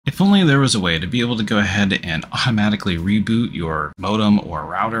If only there was a way to be able to go ahead and automatically reboot your modem or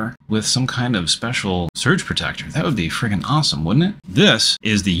router with some kind of special surge protector. That would be friggin' awesome, wouldn't it? This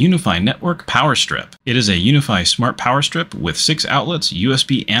is the UniFi Network Power Strip. It is a UniFi SmartPower Strip with 6 outlets,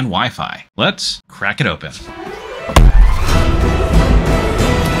 USB and Wi-Fi. Let's crack it open.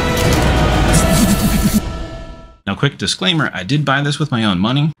 Now, quick disclaimer, I did buy this with my own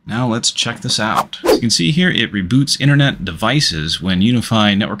money. Now let's check this out. As you can see here, it reboots internet devices when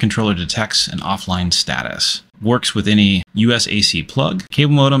UniFi Network Controller detects an offline status. Works with any US AC plug,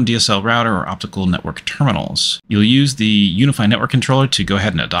 cable modem, DSL router, or optical network terminals. You'll use the UniFi Network Controller to go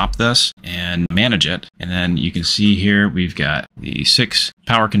ahead and adopt this and manage it. And then you can see here we've got the 6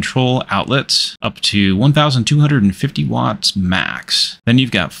 power control outlets up to 1,250 watts max. Then you've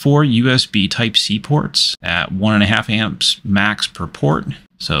got 4 USB Type-C ports at 1.5 amps max per port.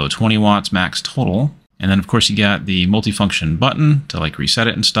 So 20 watts max total. And then of course you got the multifunction button to like reset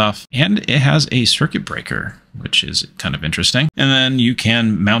it and stuff. And it has a circuit breaker, which is kind of interesting. And then you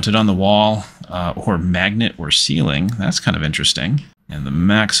can mount it on the wall or magnet or ceiling. That's kind of interesting. And the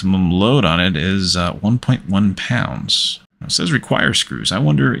maximum load on it is 1.1 pounds. It says require screws. I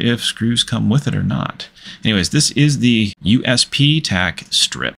wonder if screws come with it or not. Anyways, this is the USP TAC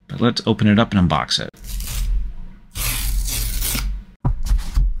strip. But let's open it up and unbox it.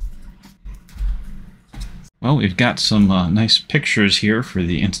 Well, we've got some nice pictures here for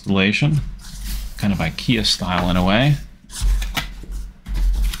the installation. Kind of IKEA style in a way.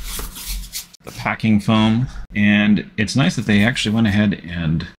 The packing foam. And it's nice that they actually went ahead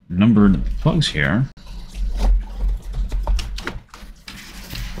and numbered the plugs here.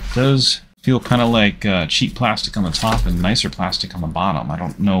 It does feel kind of like cheap plastic on the top and nicer plastic on the bottom. I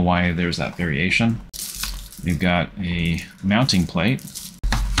don't know why there's that variation. We've got a mounting plate.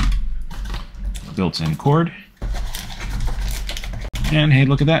 Built-in cord. And hey,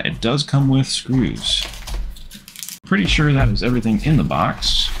 look at that. It does come with screws. Pretty sure that is everything in the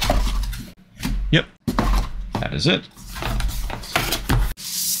box. Yep, that is it.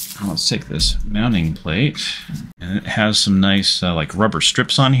 Now let's take this mounting plate. And it has some nice like rubber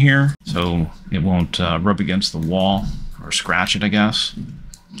strips on here, so it won't rub against the wall or scratch it, I guess.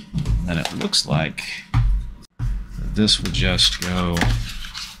 And then it looks like this would just go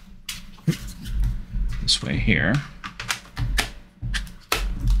this way here.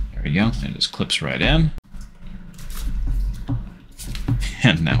 There we go. It just clips right in.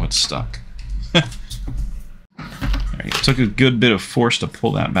 And now it's stuck. There you go. It took a good bit of force to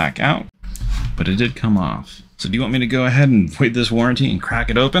pull that back out, but it did come off. So do you want me to go ahead and void this warranty and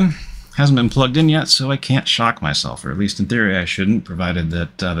crack it open? Hasn't been plugged in yet, so I can't shock myself, or at least in theory I shouldn't, provided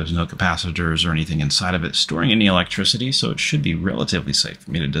that there's no capacitors or anything inside of it storing any electricity, so it should be relatively safe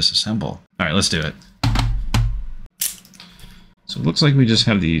for me to disassemble. All right, let's do it. So it looks like we just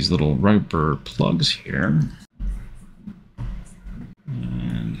have these little rubber plugs here.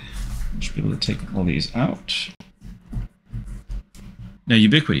 And I should be able to take all these out. Now,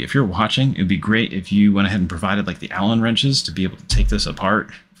 Ubiquity, if you're watching, it'd be great if you went ahead and provided like the Allen wrenches to be able to take this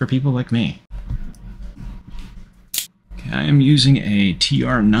apart for people like me. Okay, I am using a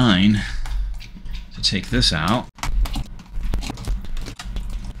TR9 to take this out.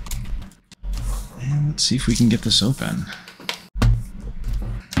 And let's see if we can get this open.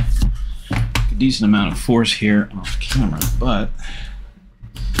 Decent amount of force here off camera, but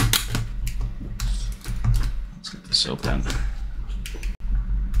let's get this open.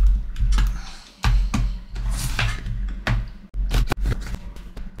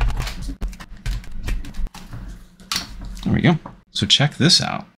 There we go. So check this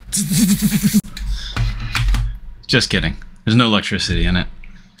out. Just kidding. There's no electricity in it.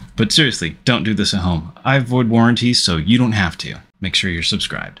 But seriously, don't do this at home. I void warranties, so you don't have to. Make sure you're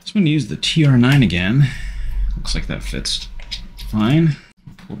subscribed. So I'm going to use the TR9 again. Looks like that fits fine.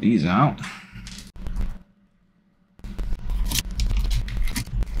 Pull these out.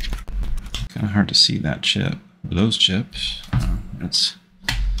 Kind of hard to see that chip, or those chips.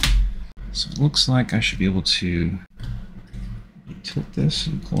 So it looks like I should be able to tilt this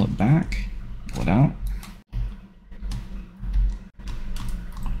and pull it back, pull it out.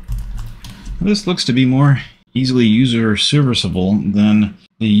 This looks to be more easily user serviceable than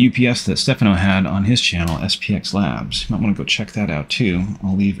the UPS that Stefano had on his channel, SPX Labs. You might want to go check that out too.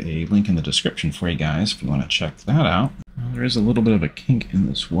 I'll leave a link in the description for you guys if you want to check that out. There is a little bit of a kink in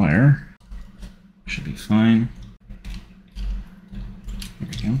this wire. Should be fine. There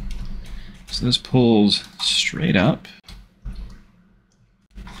we go. So this pulls straight up.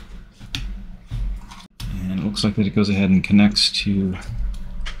 And it looks like that it goes ahead and connects to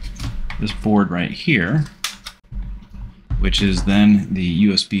this board right here. which is then the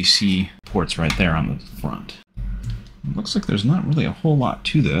USB-C ports right there on the front. It looks like there's not really a whole lot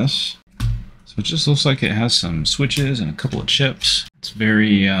to this. So it just looks like it has some switches and a couple of chips. It's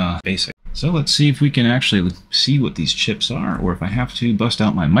very basic. So let's see if we can actually see what these chips are, or if I have to bust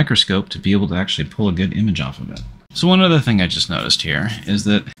out my microscope to be able to actually pull a good image off of it. So one other thing I just noticed here is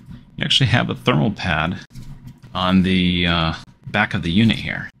that you actually have a thermal pad on the back of the unit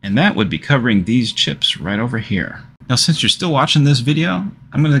here. And that would be covering these chips right over here. Now, since you're still watching this video,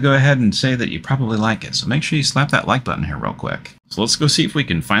 I'm going to go ahead and say that you probably like it. So make sure you slap that like button here real quick. So let's go see if we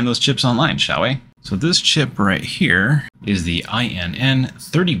can find those chips online, shall we? So this chip right here is the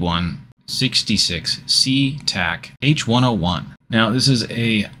INN3166C TAC H101. Now, this is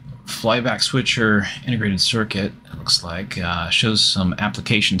a flyback switcher integrated circuit, it looks like. Shows some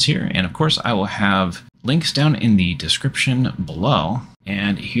applications here. And of course, I will have links down in the description below.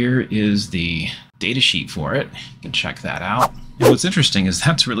 And here is the datasheet for it. You can check that out. And what's interesting is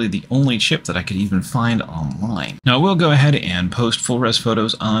that's really the only chip that I could even find online. Now, I will go ahead and post full res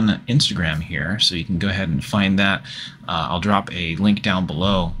photos on Instagram here, so you can go ahead and find that. I'll drop a link down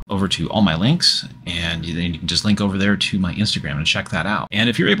below over to all my links, and then you can just link over there to my Instagram and check that out. And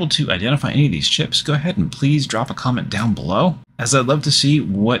if you're able to identify any of these chips, go ahead and please drop a comment down below, as I'd love to see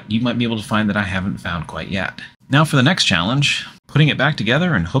what you might be able to find that I haven't found quite yet. Now for the next challenge, putting it back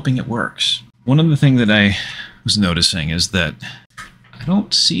together and hoping it works. One of the things that I was noticing is that I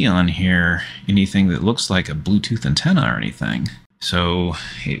don't see on here anything that looks like a Bluetooth antenna or anything. So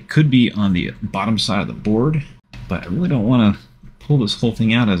it could be on the bottom side of the board, but I really don't want to pull this whole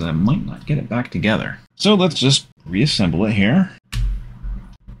thing out as I might not get it back together. So let's just reassemble it here.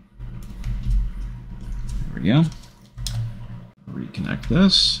 There we go. Reconnect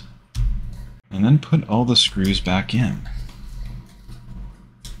this, and then put all the screws back in.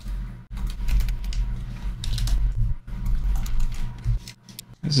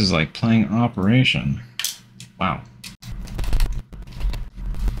 This is like playing Operation. Wow.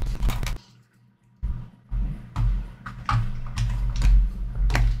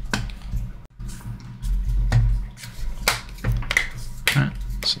 Alright,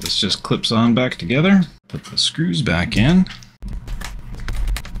 so this just clips on back together. Put the screws back in.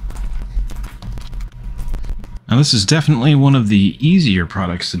 Now this is definitely one of the easier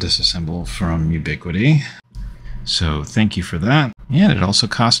products to disassemble from Ubiquiti. So thank you for that. And it also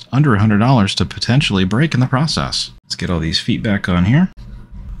cost under $100 to potentially break in the process. Let's get all these feet back on here.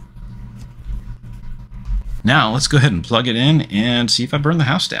 Now let's go ahead and plug it in and see if I burn the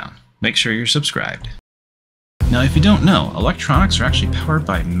house down. Make sure you're subscribed. Now if you don't know, electronics are actually powered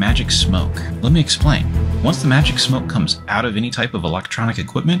by magic smoke. Let me explain. Once the magic smoke comes out of any type of electronic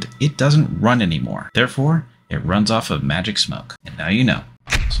equipment, it doesn't run anymore. Therefore, it runs off of magic smoke. And now you know.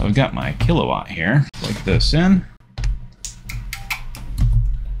 So I've got my kilowatt here. Plug this in.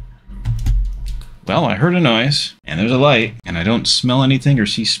 Well, I heard a noise, and there's a light, and I don't smell anything or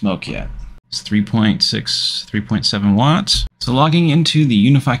see smoke yet. It's 3.7 watts. So logging into the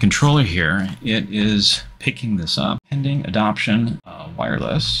UniFi controller here, it is picking this up. Pending adoption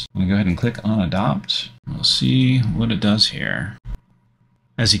wireless. I'm going to go ahead and click on adopt. We'll see what it does here.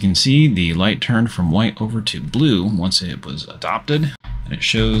 As you can see, the light turned from white over to blue once it was adopted, and it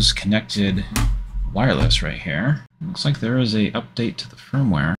shows connected wireless right here. Looks like there is a update to the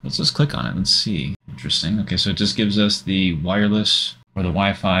firmware. Let's just click on it and see. Interesting. Okay, so it just gives us the wireless or the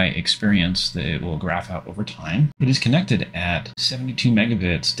Wi-Fi experience that it will graph out over time. It is connected at 72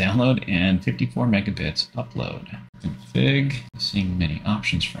 megabits download and 54 megabits upload. Config, seeing many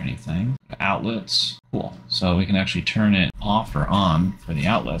options for anything. Outlets, cool. So we can actually turn it off or on for the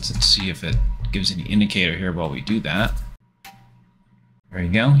outlets. Let's see if it gives any indicator here while we do that. There you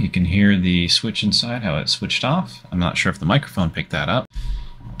go. You can hear the switch inside, how it switched off. I'm not sure if the microphone picked that up.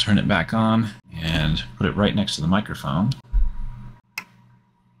 I'll turn it back on and put it right next to the microphone.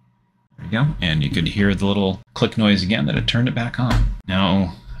 There you go. And you could hear the little click noise again that it turned it back on.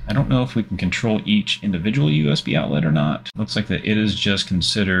 Now, I don't know if we can control each individual USB outlet or not. Looks like that it is just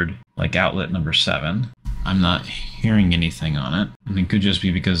considered like outlet number 7. I'm not hearing anything on it. I mean, it could just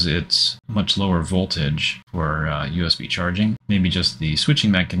be because it's much lower voltage for USB charging. Maybe just the switching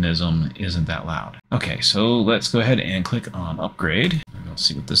mechanism isn't that loud. Okay, so let's go ahead and click on upgrade. We'll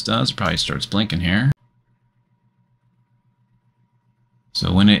see what this does. It probably starts blinking here.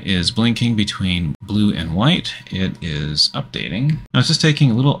 So when it is blinking between blue and white, it is updating. Now it's just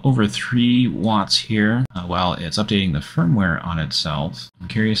taking a little over 3 watts here while it's updating the firmware on itself. I'm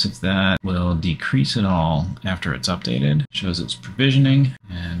curious if that will decrease at all after it's updated. It shows it's provisioning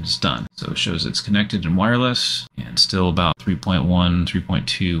and it's done. So it shows it's connected and wireless and still about 3.1,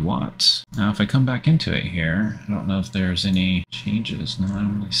 3.2 watts. Now if I come back into it here, I don't know if there's any changes. No, I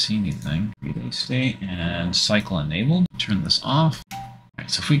don't really see anything. Relay state and cycle enabled. Turn this off. All right,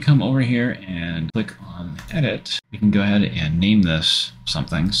 so if we come over here and click on edit, we can go ahead and name this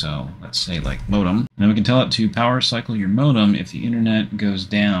something. So let's say like modem. And then we can tell it to power cycle your modem if the internet goes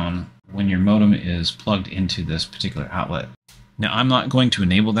down when your modem is plugged into this particular outlet. Now I'm not going to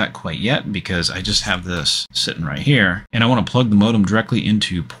enable that quite yet because I just have this sitting right here and I want to plug the modem directly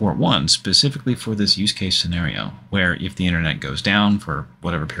into port 1 specifically for this use case scenario where if the internet goes down for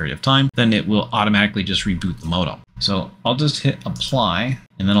whatever period of time, then it will automatically just reboot the modem. So I'll just hit apply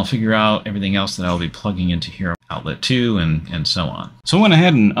and then I'll figure out everything else that I'll be plugging into here, outlet 2 and so on. So I went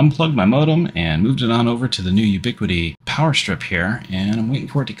ahead and unplugged my modem and moved it on over to the new Ubiquiti power strip here, and I'm waiting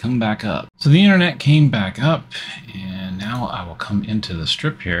for it to come back up. So the internet came back up, and now I will come into the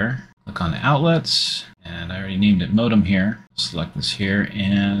strip here, click on the outlets, and I already named it modem here. Select this here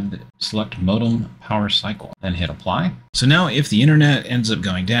and select modem power cycle, then hit apply. So now if the internet ends up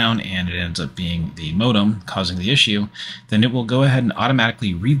going down and it ends up being the modem causing the issue, then it will go ahead and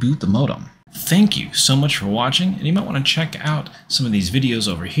automatically reboot the modem. Thank you so much for watching, and you might want to check out some of these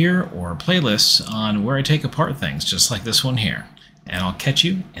videos over here or playlists on where I take apart things just like this one here. And I'll catch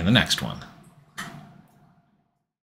you in the next one.